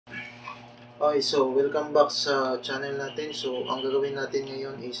Okay, so welcome back sa channel natin. So, ang gagawin natin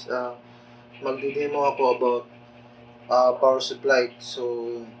ngayon is magdi-demo ako about power supply. So,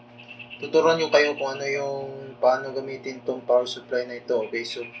 tuturuan ko kayo kung ano yung paano gamitin tong power supply na ito. Okay,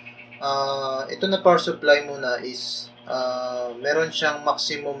 so ito na power supply muna is meron siyang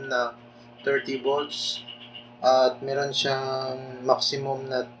maximum na 30 volts at meron siyang maximum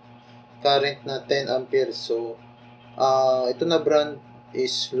na current na 10 amperes. So, ito na brand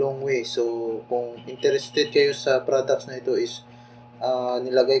is Long Way. So, kung interested kayo sa products na ito is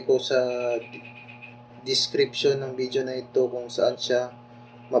nilagay ko sa description ng video na ito kung saan siya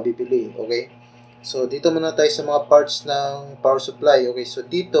mabibili. Okay? So, dito muna tayo sa mga parts ng power supply. Okay? So,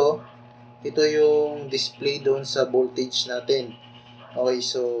 dito, ito yung display doon sa voltage natin. Okay?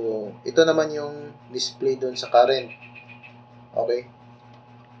 So, ito naman yung display doon sa current. Okay?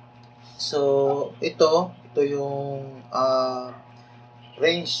 So, ito yung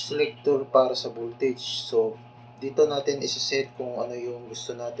range selector para sa voltage. So, dito natin isi-set kung ano yung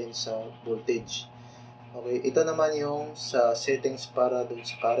gusto natin sa voltage. Okay, ito naman yung sa settings para dun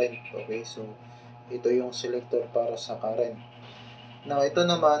sa current. Okay, so ito yung selector para sa current. Now, ito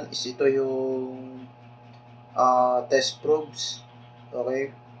naman is ito yung test probes.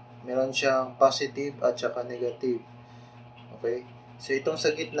 Okay, meron siyang positive at saka negative. Okay, so itong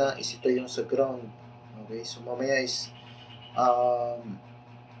sa gitna is ito yung sa ground. Okay, so mamaya is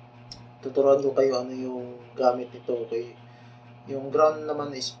tuturuan ko kayo ano yung gamit nito. Okay, yung ground naman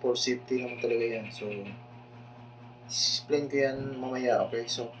is for safety naman talaga yan. So, explain ko yan mamaya. Okay,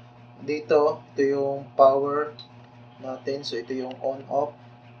 so dito, ito yung power natin. So, ito yung on-off.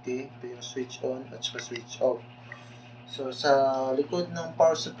 Okay, ito yung switch on at saka switch off. So, sa likod ng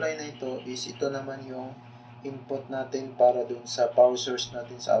power supply na ito is ito naman yung input natin para dun sa power source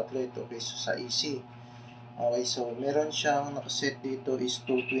natin sa outlet. Okay, so sa AC. Okay, so meron siyang nakaset dito is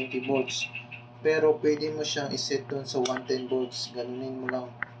 220 volts. Pero pwede mo siyang iset doon sa 110 volts. Ganunin mo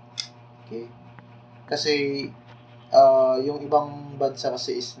lang. Okay. Kasi yung ibang bansa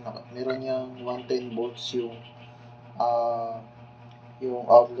kasi is meron niyang 110 volts yung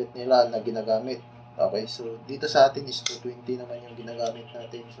outlet nila na ginagamit. Okay, so dito sa atin is 220 naman yung ginagamit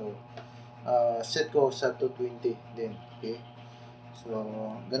natin. So, set ko sa 220 din. Okay. So,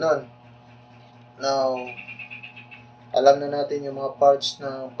 ganun. Now, alam na natin yung mga parts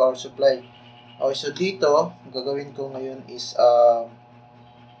ng power supply. Okay, so dito, gagawin ko ngayon is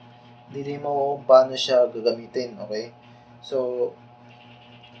didemo ko kung paano siya gagamitin. Okay. So,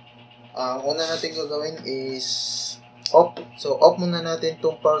 ang una natin gagawin is off. So, off muna natin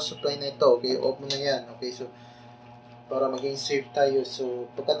itong power supply na ito. Okay, off muna yan. Okay, so, para maging safe tayo. So,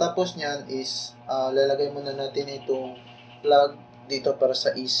 pagkatapos nyan is, lalagay muna natin itong plug dito para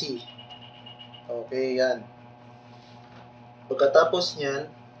sa AC. Okay, yan. Pagkatapos nyan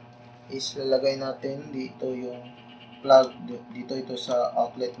is, lalagay natin dito yung plug dito ito sa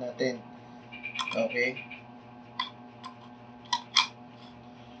outlet natin. Okay.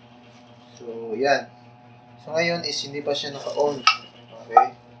 So, yan. So, ngayon is hindi pa siya naka-on.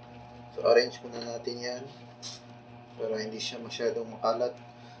 Okay. So, arrange muna natin yan para hindi siya masyadong makalat.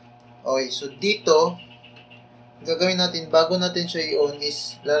 Okay. So, dito, gagawin natin, bago natin siya i-on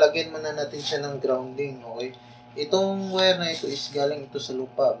is, lalagyan muna natin siya ng grounding. Okay. Itong wire na ito is galing ito sa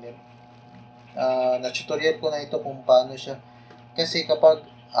lupa. Na-tutorial ko na ito kung paano siya. Kasi kapag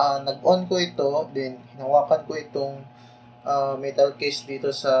nag-on ko ito, then hinawakan ko itong metal case dito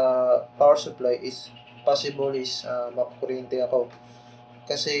sa power supply is possible is makukuryente ako.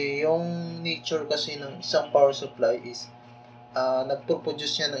 Kasi yung nature kasi ng isang power supply is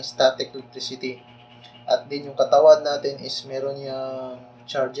nagpo-produce niya ng static electricity. At din yung katawan natin is meron niyang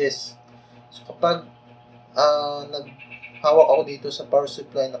charges. So kapag naghawak ako dito sa power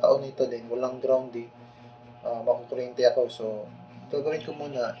supply, naka-on ito din, walang grounding, makukuryente ako. So, gagawin ko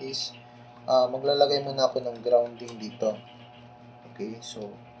muna is maglalagay muna ako ng grounding dito. Okay,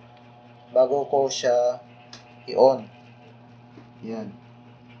 so bago ko siya i-on. Yan.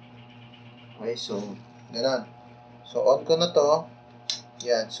 Okay, so ganun. So, on ko na to.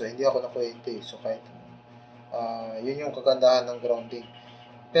 Yan, so hindi ako nakuryente. So, kahit yun yung kagandahan ng grounding.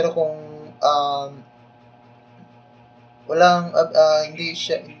 Pero kung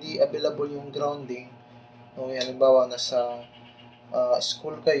hindi available yung grounding, okay, halimbawa nasa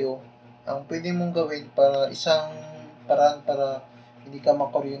school kayo, ang pwede mong gawin para isang paraan para hindi ka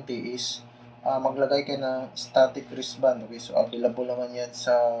makuryente is maglagay ka ng static wristband. Okay, so available naman yan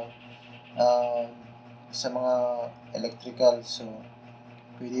sa mga electrical. So,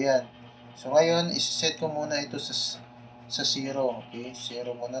 pwede yan. So, ngayon, isi-set ko muna ito sa 0. Okay,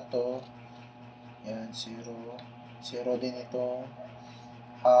 0 muna to. Yan, 0. 0 din ito.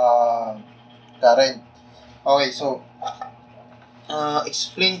 current. Okay, so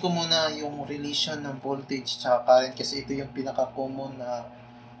explain ko muna yung relation ng voltage sa current kasi ito yung pinaka-common na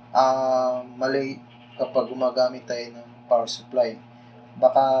mali kapag gumagamit tayo ng power supply.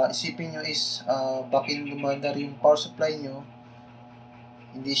 Baka isipin nyo is bakit gumandar yung power supply nyo,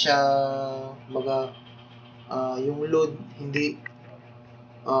 hindi siya yung load hindi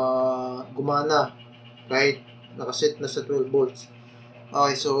gumana kahit nakaset na sa 12 volts.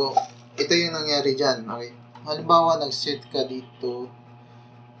 Okay, so ito yung nangyari dyan. Okay, halimbawa nag-set ka dito,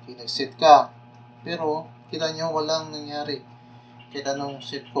 okay, nag-set ka, pero kita nyo walang nangyari kahit anong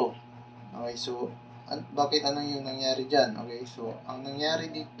set ko. Okay, so bakit anong yung nangyari dyan? Okay, so ang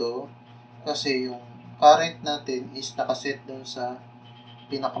nangyari dito kasi yung current natin is nakaset doon sa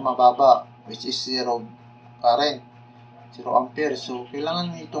pinakamababa, which is 0 current, 0 ampere. So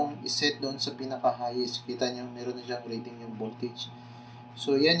kailangan mo itong iset doon sa pinaka-highest. Kita nyo meron na siyang reading yung voltage.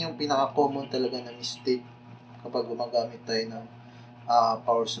 So yan yung pinaka-common talaga na mistake kapag gumagamit tayo ng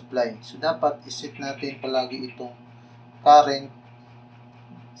power supply. So dapat iset natin palagi itong current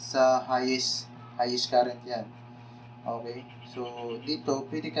sa highest current yan. Okay, so dito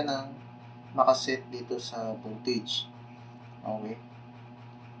pwede ka nang makaset dito sa voltage. Okay,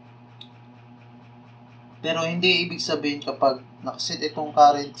 pero hindi ibig sabihin kapag nakaset itong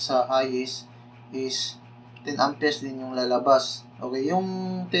current sa highest is 10 amperes din yung lalabas. Okay, yung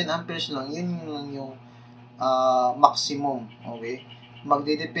 10 amperes lang, yun lang yung maximum. Okay,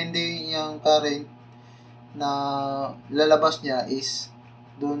 magdidepende yung current na lalabas niya is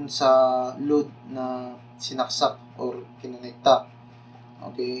dun sa load na sinaksak or kinonekta.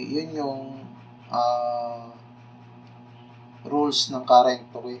 Okay, yun yung rules ng current.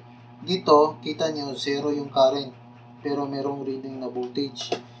 Okay, dito kita nyo 0 yung current pero merong reading na voltage.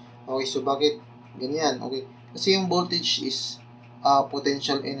 Okay, so bakit ganyan? Okay, kasi yung voltage is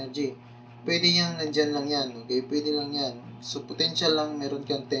potential energy. Pwede yan, nandyan lang yan. Okay, pwede lang yan. So potential lang, meron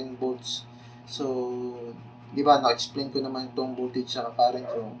kang 10 volts. So di ba, na-explain ko naman itong voltage sa current.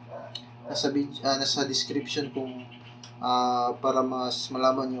 So nasa description kung para mas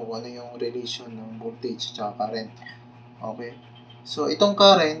malaman nyo kung ano yung relation ng voltage at current. Okay, so itong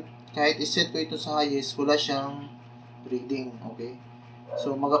current, kahit iset ko ito sa highest, wala siyang reading. Okay,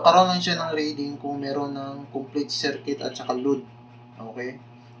 so magkakaroon lang siya ng reading kung meron ng complete circuit at saka load. Okay,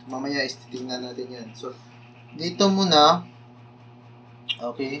 so mamaya tingnan natin yan. So dito muna,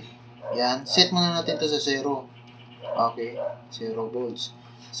 okay, yan, set muna natin ito sa 0. Okay, 0 volts.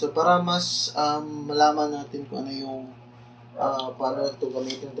 So para mas malaman natin kung ano yung paano ito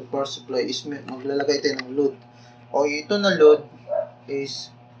gamitin itong power supply is maglalagay tayo ng load. O ito na load is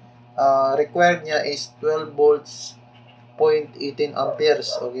required niya is 12 volts 0.18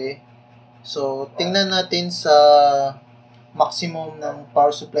 amperes. Okay, so tingnan natin sa maximum ng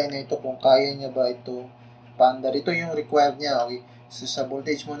power supply na ito kung kaya niya ba ito paandar. Ito yung required niya. Okay, so sa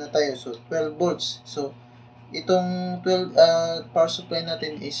voltage muna tayo. So 12 volts. So itong 12 power supply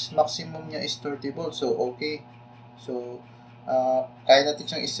natin is maximum niya is 30 volts. So okay, so kaya natin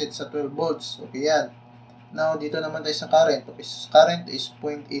siyang iset sa 12 volts. Okay yan. Now dito naman tayo sa current. Okay, so current is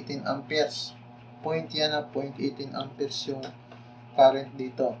 0.18 amperes. Point yan na 0.18 amperes yung current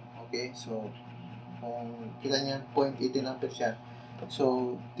dito. Okay, so kung kita niyan 0.18 amperes yan.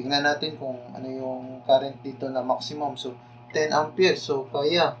 So tingnan natin kung ano yung current dito na maximum. So 10 amperes. So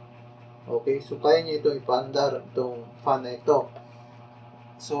kaya. Okay, so kaya niya ito ipaandar itong fan na ito.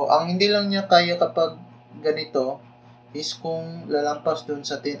 So ang hindi lang niya kaya kapag ganito is kung lalampas dun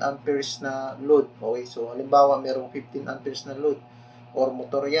sa 10 amperes na load. Okay, so halimbawa merong 15 amperes na load or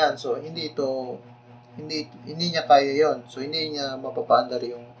motor yan. So hindi niya kaya yon. So hindi niya mapapaandar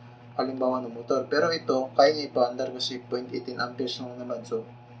yung halimbawa ng motor. Pero ito kaya niya ipaandar kasi 0.18 amperes lang naman. So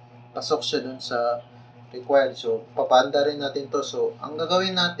pasok siya dun sa required. So papaanda rin natin to. So ang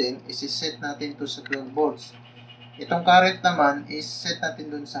gagawin natin is set natin to sa 12 volts. Itong current naman is set natin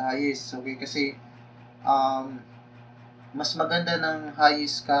dun sa highest. Okay, kasi mas maganda ng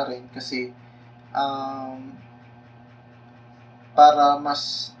highest current kasi para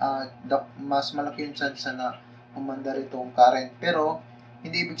mas malaki yung chance na umandar itong current. Pero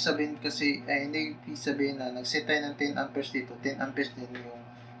hindi ibig sabihin na nag-set tayo ng 10 amperes dito, 10 amperes din yung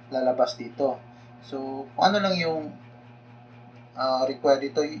lalabas dito. So kung ano lang yung required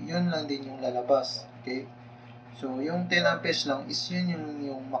dito, yun lang din yung lalabas. Okay, so yung 10 amperes lang is yun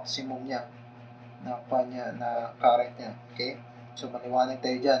yung maximum niya na current niya. Okay, so maliwanag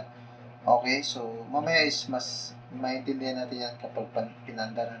tayo dyan. Okay, so mamaya is mas maintindihan natin yan kapag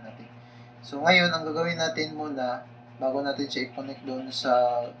pinandaran natin. So ngayon, ang gagawin natin muna, bago natin siya i-connect doon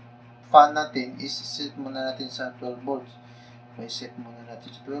sa fan natin, is set muna natin sa 12 volts. Okay, set muna natin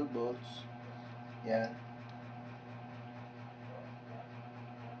sa 12 volts. Yan.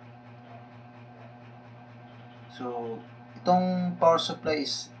 So, itong power supply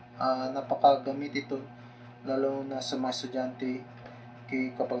is napakagamit ito lalo na sa mga estudyante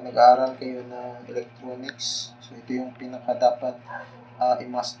kapag nag-aaral kayo ng electronics. So, ito yung pinaka dapat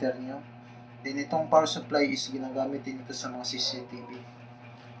i-master nyo. Then, itong power supply is ginagamit din ito sa mga CCTV.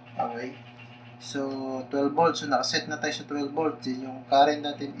 Okay. So, 12 volts. So, nakaset na tayo sa 12 volts. Then, yung current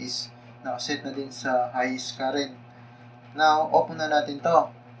natin is nakaset na din sa highest current. Now, open na natin to.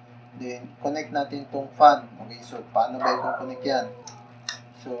 Then, connect natin itong fan. Okay, so, paano ba i-connect yan?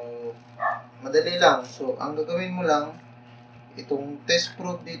 So, madali lang. So, ang gagawin mo lang, itong test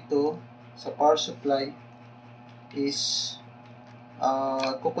probe dito sa power supply is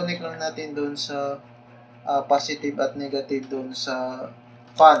kukonek lang natin doon sa positive at negative doon sa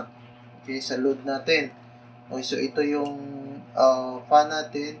fan. Okay, sa load natin. Okay, so ito yung fan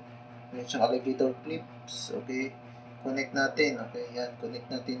natin. Yung elevator clips. Okay, connect natin. Okay, yan. Connect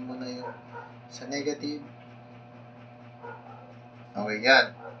natin muna yung sa negative. Okay, yan.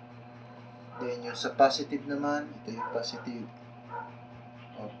 Then yung sa positive naman, ito yung positive.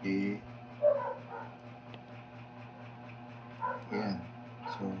 Okay. Yan.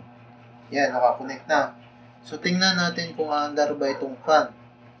 So, yan, nakakonect na. So, tingnan natin kung aandar ba itong fan.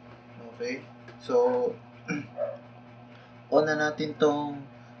 Okay. So, on na natin tong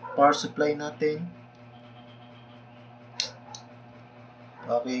power supply natin.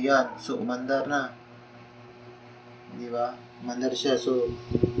 Okay, yan. So, umandar na. Di ba? Umandar siya. So,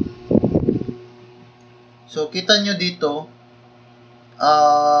 kita nyo dito,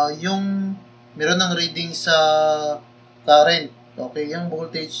 yung meron ng reading sa current. Okay, yung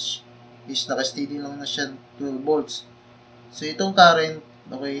voltage is naka-steady lang na siya 12 volts. So, itong current,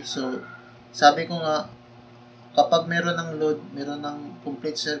 okay, so, sabi ko nga, kapag meron ng load, meron ng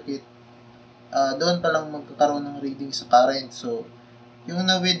complete circuit, doon pa lang magkakaroon ng reading sa current. So, yung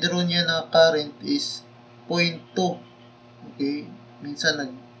na-withdraw niya na current is 0.2. Okay, minsan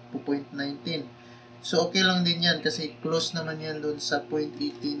nag-0.19. So, okay lang din yan kasi close naman yan doon sa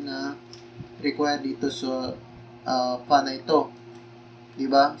 0.18 na required dito sa fan na ito.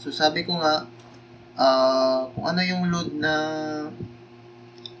 Diba? So, sabi ko nga, kung ano yung load na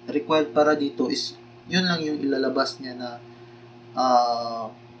required para dito is yun lang yung ilalabas niya na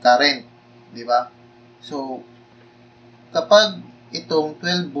current. Diba? So, kapag itong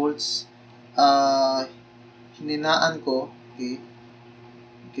 12 volts hininaan ko,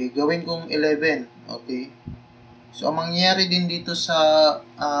 okay, gawin kong 11, okay. So, ang mangyayari din dito sa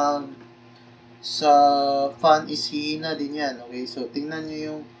fan is hihina din yan, okay. So, tingnan nyo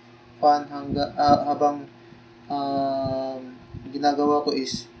yung fan habang ginagawa ko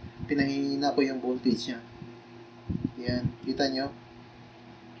is pinahihina ko yung voltage niya. Yan, kita nyo.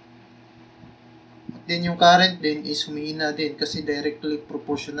 At din yung current din is humihina din kasi directly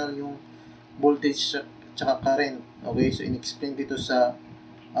proportional yung voltage tsaka current. Okay, so in-explain dito sa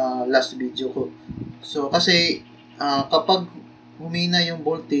last video ko. So, kasi kapag humina yung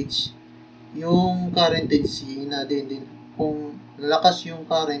voltage, yung current is hihina din. Kung lalakas yung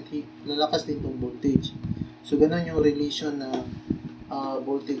current, lalakas din yung voltage. So, ganun yung relation na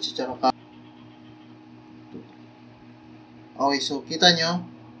voltage at current. Okay, so kita nyo.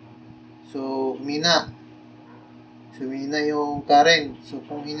 So, humina. So, humina yung current. So,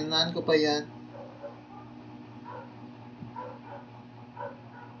 kung hininaan ko pa yan,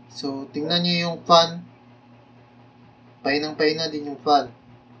 so, tingnan nyo yung fan. Pahinang-pahina din yung fan.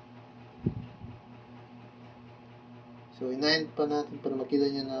 So, inahin pa natin para makita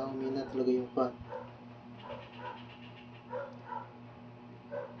nyo na humina talaga yung fan.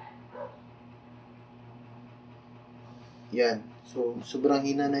 Yan. So, sobrang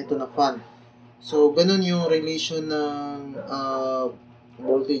hina na ito na fan. So, ganun yung relation ng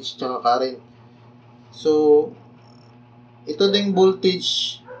voltage tsaka current. So, ito ding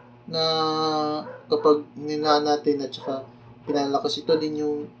voltage na kapag hinaan natin at saka pinalakas, ito din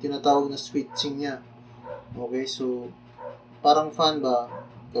yung tinatawag na switching niya. Okay, so parang fan ba,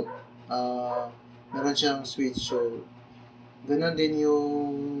 meron siyang switch. So, ganun din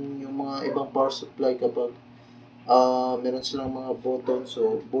yung mga ibang power supply kapag meron silang mga button.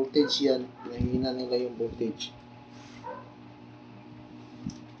 So, voltage yan, pinahihina nila yung voltage.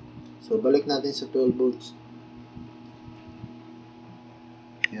 So, balik natin sa 12 volts.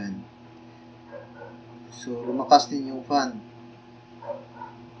 Yan. So, lumakas din yung fan.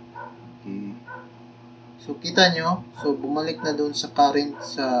 Okay. So, kita nyo. So, bumalik na doon sa current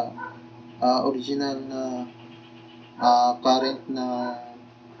sa original na current na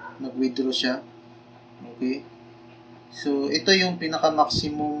nag-withdraw siya. Okay. So, ito yung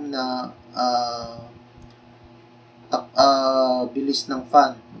pinaka-maximum na bilis ng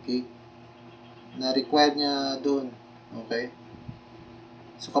fan, okay, na required niya doon, okay.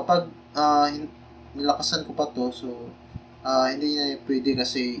 So kapag nilakasan ko pa to, so hindi na pwede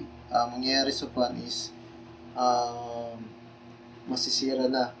kasi mangyayari sa fan is masisira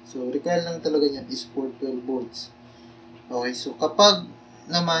na. So required lang talaga niyan is for 12 volts. Okay, so kapag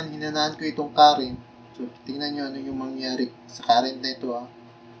naman hinanaan ko itong current, so tingnan nyo ano yung mangyayari sa current na ito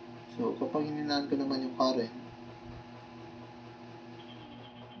So kapag hinanaan ko naman yung current,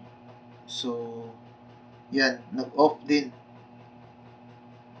 so yan, nag-off din.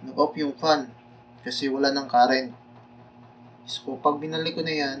 Nag-off yung fan kasi wala ng current. So pag binalik ko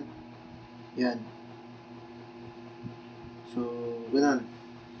na yan, so ganun.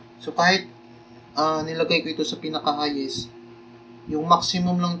 So kahit nilagay ko ito sa pinaka-highest, yung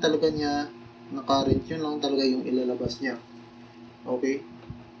maximum lang talaga niya na current, yun lang talaga yung ilalabas niya. Okay?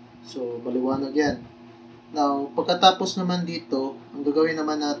 So maliwanag yan. Now, pagkatapos naman dito, ang gagawin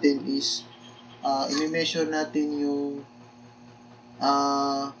naman natin is i-measure natin yung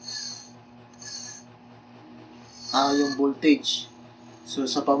yung voltage. So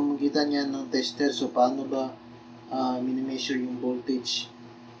sa pamamagitan niyan ng tester, so paano ba mini-measure yung voltage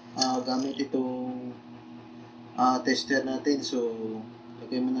gamit itong tester natin. So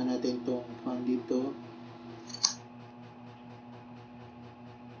lagay muna natin itong fan dito.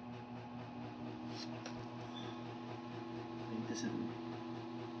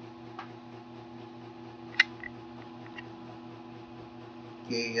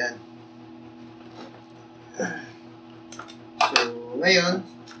 Okay, yan. So ngayon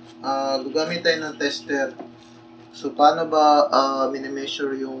gagamit tayo ng tester. So paano ba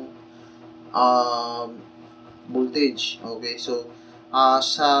mini-measure yung voltage? Okay, so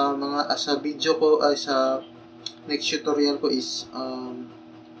sa video ko sa next tutorial ko is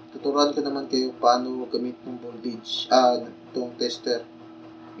tuturuan ko naman kayo paano gamit ng voltage itong tester.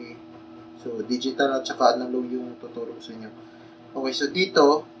 Okay, so digital at saka analog yung tuturo ko sa inyo. Okay, so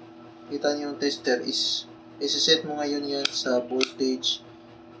dito kita niyo yung tester is isa-set mo ngayon yan sa voltage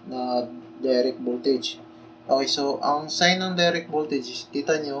na direct voltage. Okay, so ang sign ng direct voltage is,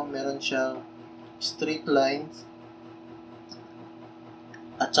 kita nyo, meron siyang straight lines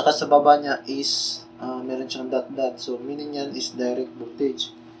at saka sa baba niya is meron siyang dot. So meaning yan is direct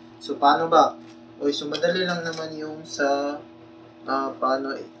voltage. So paano ba? Okay, so madali lang naman yung sa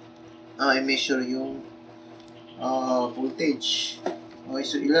paano i-measure yung voltage. Okay,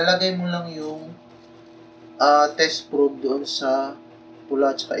 so ilalagay mo lang yung test probe doon sa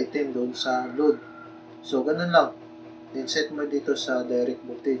pula at saka itim doon sa load. So ganun lang. Then set mo dito sa direct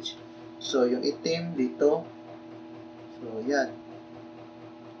voltage. So yung itim dito. So yan.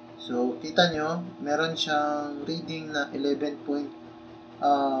 So kita nyo, meron siyang reading na 11.78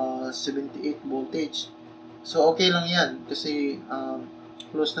 voltage. So okay lang yan kasi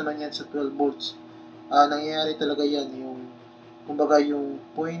close naman yan sa 12 volts. Nangyayari talaga yan yung kumbaga yung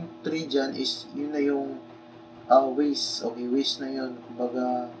 0.3 dyan is yun na yung waste. Okay, waste na yun.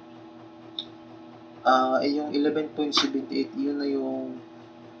 Kumbaga yung 11.78 yun na yung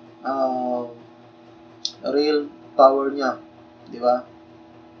real power niya, di ba?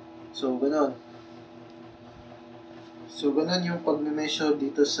 So ganun yung pag-measure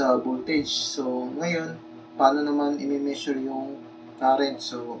dito sa voltage. So ngayon, paano naman i-measure yung current?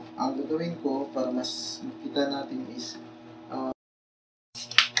 So ang gagawin ko para mas makita natin is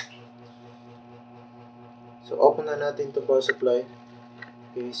so open na natin to power supply.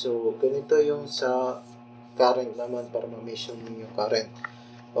 Okay, so ganito yung sa current naman para ma-measure niyo yung current.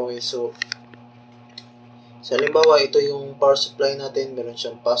 Okay, so sa halimbawa, ito yung power supply natin, meron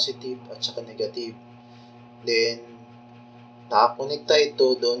siyang positive at saka negative. Then, nakakonekta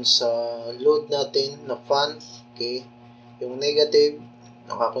ito doon sa load natin na fan. Okay, yung negative,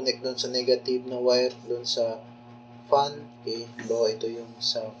 nakakonect doon sa negative na wire doon sa fan. Okay, halimbawa, ito yung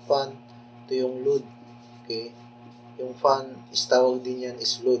sa fan, ito yung load. Okay, yung fan is tawag din yan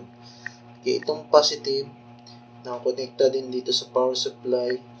is load. Okay, itong positive, nakakonekta din dito sa power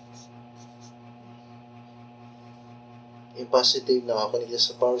supply. Yung positive, nakakonekta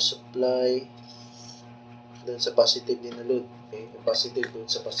sa power supply doon sa positive din na load. Okay, yung positive doon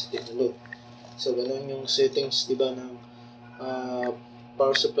sa positive na load. So, ganun yung settings, diba, ng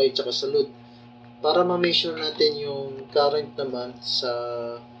power supply tsaka sa load. Para ma-measure natin yung current naman sa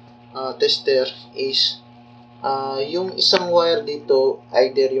tester is yung isang wire dito,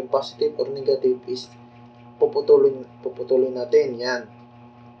 either yung positive or negative is puputulin natin. Yan.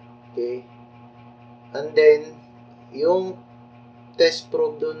 Okay. And then, yung test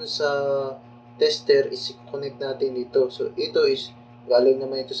probe dun sa tester is connect natin dito. So, ito is galing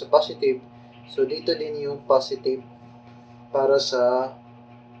naman ito sa positive. So, dito din yung positive para sa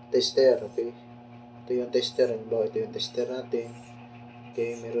tester, okay? Ito yung tester, ito yung tester natin.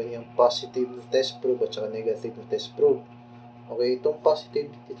 Okay, meron yung positive na test probe at saka negative na test probe. Okay, itong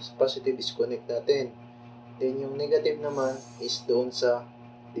positive, dito sa positive is connect natin. Then, yung negative naman is doon sa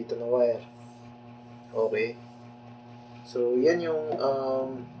dito na wire. Okay. So, yan yung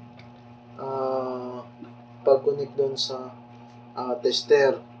pag-connect doon sa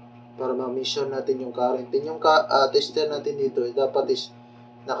tester para ma-measure natin yung current. Then, yung tester natin dito, dapat is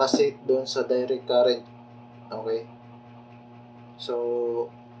nakaset doon sa direct current. Okay. So,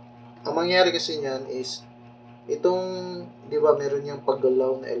 ang mangyari kasi niyan is itong, di ba, meron yung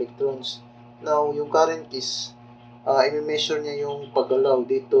paggalaw na electrons. Now, yung current is, i-measure niya yung paggalaw.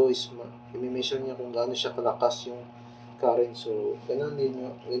 Dito is, i-measure niya kung gaano siya kalakas yung current. So, ganun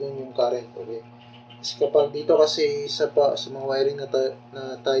yung current, okay? Kasi kapag dito kasi sa mga wiring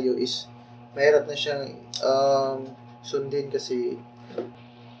na tayo is, mahirap na siyang sundin kasi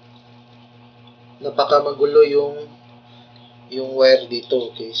napaka magulo yung wire dito,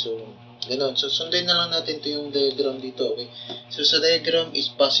 okay? So, ganun. So, sundin na lang natin ito yung diagram dito, okay? So, sa diagram is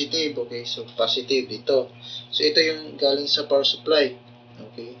positive, okay? So, positive dito. So, ito yung galing sa power supply,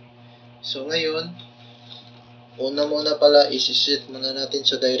 okay? So, ngayon, una pala, isi-set muna natin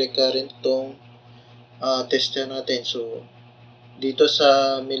sa direct current tong tester natin. So, dito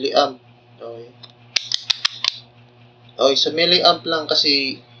sa milliamp, okay? Okay, sa milliamp lang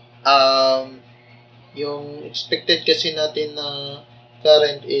kasi, yung expected kasi natin na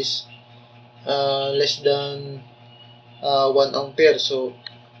current is less than 1 ampere. So,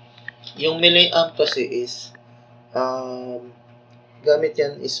 yung milliamp kasi is gamit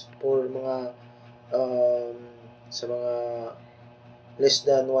yan is for mga sa mga less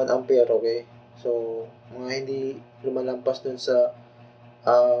than 1 ampere, okay? So, mga hindi lumalampas dun sa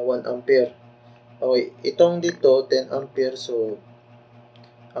 1 ampere. Okay, itong dito 10 ampere, so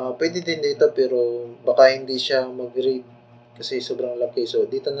pwede din dito pero baka hindi siya mag-read kasi sobrang laki. So,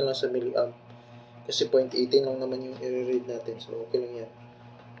 dito na lang sa milliamp kasi 0.18 lang naman yung i-read natin. So, okay lang yan.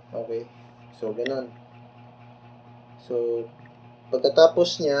 Okay. So, ganun. So,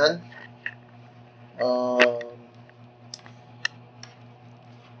 pagkatapos niyan,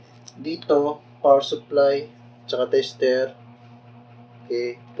 dito, power supply, tsaka tester.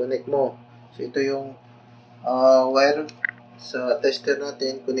 Okay, connect mo. So, ito yung wire sa tester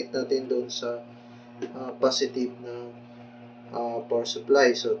natin. Connect natin doon sa positive na power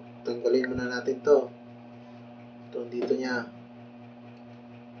supply. So, tanggalin muna natin to. Ito, dito niya.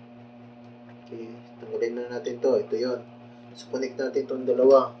 Okay, tanggalin na natin to. Ito yon. So, connect natin itong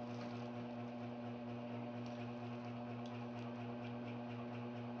dalawa.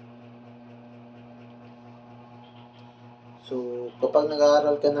 So, kapag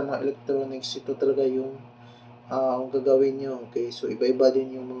nag-aaral ka ng mga electronics, ito talaga yung ang gagawin nyo. Okay, so iba-iba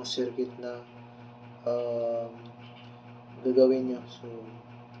din yung mga circuit na gagawin nyo. So,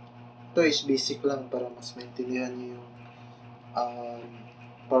 ito is basic lang para mas maintindihan nyo yung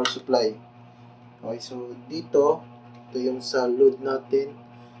power supply. Okay, so dito, ito yung sa load natin.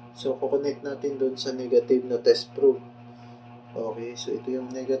 So, kukonect natin doon sa negative na test probe. Okay, so ito yung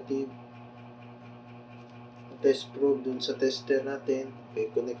negative test probe dun sa tester natin.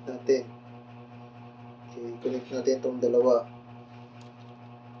 Okay, connect natin. Okay, connect natin itong dalawa.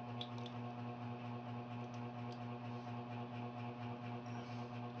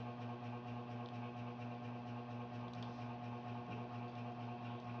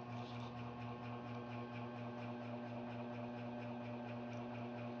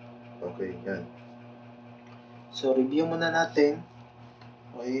 Okay, yan. So, review muna natin.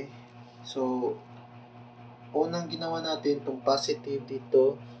 Okay. So, unang ginawa natin itong positive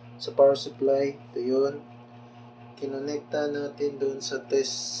dito sa power supply. Ito yun. Kinonekta natin doon sa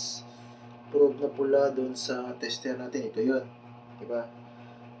test probe na pula doon sa tester natin. Ito yun. Diba?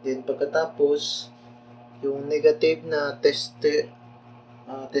 Then, pagkatapos, yung negative na test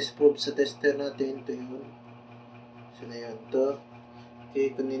probe sa tester natin. Ito yun. So, na yun. Ito.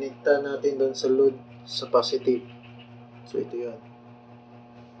 Okay, kuninekta natin doon sa load sa positive. So, ito yun.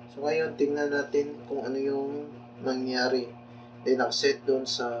 So, ngayon, tingnan natin kung ano yung nangyari. Then, nakaset doon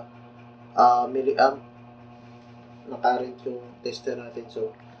sa milliamp na current yung tester natin.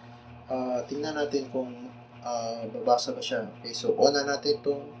 So, tingnan natin kung babasa ba siya. Okay, so, on na natin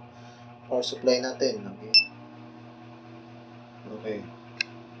itong power supply natin. Okay. Okay.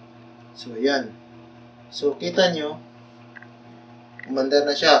 So, yan. So, kita nyo, umandar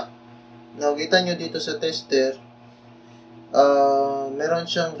na siya. Now, kita nyo dito sa tester, meron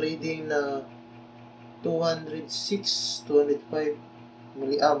siyang reading na 206, 205.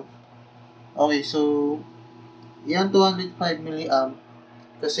 milliamp. Okay, so yan 205 milliamp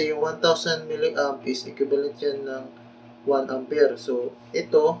kasi yung 1000 milliamp is equivalent yan ng 1 ampere. So,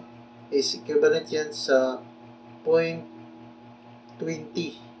 ito is equivalent yan sa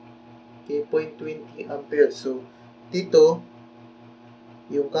 0.20. Okay, 0.20 ampere. So, dito,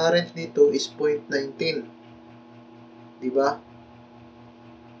 yung current dito is 0.19. Diba?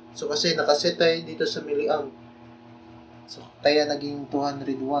 So, kasi nakaset tayo dito sa milliamp. So, kaya naging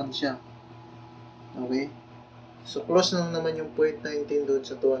 201 siya. Okay? So, close lang naman yung 0.19 doon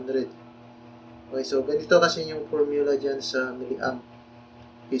sa 200. Okay, so ganito kasi yung formula dyan sa milliamp.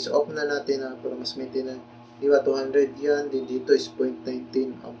 Okay, so off na natin para mas maintenance. Di ba, 200 yan, din dito is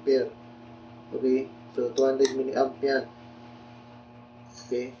 0.19 ampere. Okay, so 200 milliamp yan.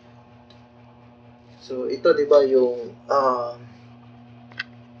 Okay. So, ito, di ba, yung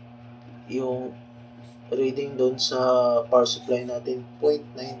reading doon sa power supply natin,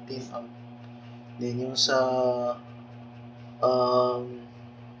 0.19 amp. Then, yung sa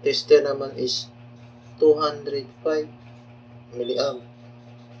tester naman is 205 milliamp.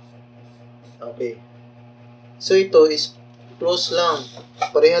 Okay. So, ito is close lang.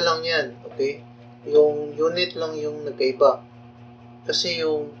 Pareha lang yan. Okay. Yung unit lang yung nagkaiba. Kasi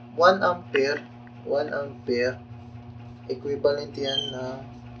yung 1 ampere equivalent yan na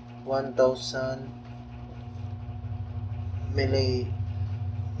 1000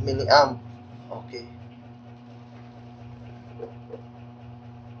 milliamp. Okay.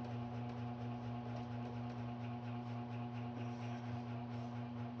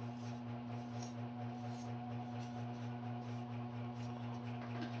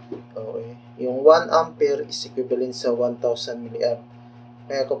 Okay. Yung 1 ampere is equivalent sa 1000 milliamp.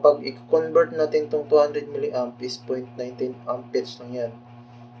 Kaya kapag i-convert natin itong 200 milliamp is 0.19 amperes lang yan.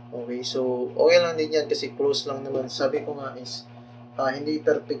 Okay, so okay lang din yan kasi close lang naman. Sabi ko nga is hindi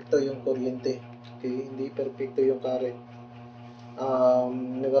perfecto yung kuryente. Okay, hindi perfecto yung current.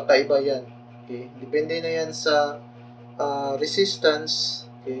 Nagkakaiba yan. Okay, depende na yan sa resistance.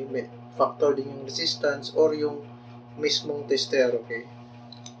 Okay, may factor din yung resistance or yung mismong tester. Okay,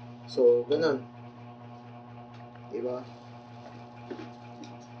 so ganun. Diba?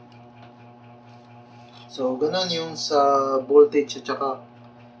 So, ganun yung sa voltage at saka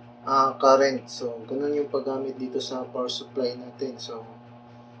current. So, ganun yung paggamit dito sa power supply natin. So,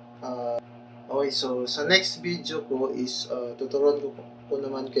 okay. So, sa next video ko is tuturuan ko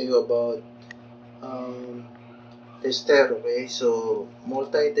naman kayo about tester. Okay. So,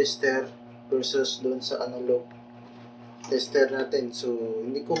 multi-tester versus doon sa analog tester natin. So,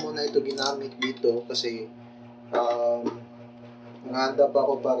 hindi ko muna ito ginamit dito kasi nangahanda pa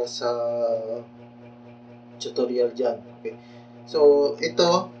ako para sa tutorial dyan. Okay. So,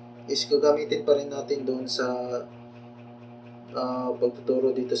 ito is gagamitin pa rin natin doon sa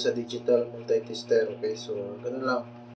pagtuturo dito sa digital multi-tester. Okay. So, ganun lang.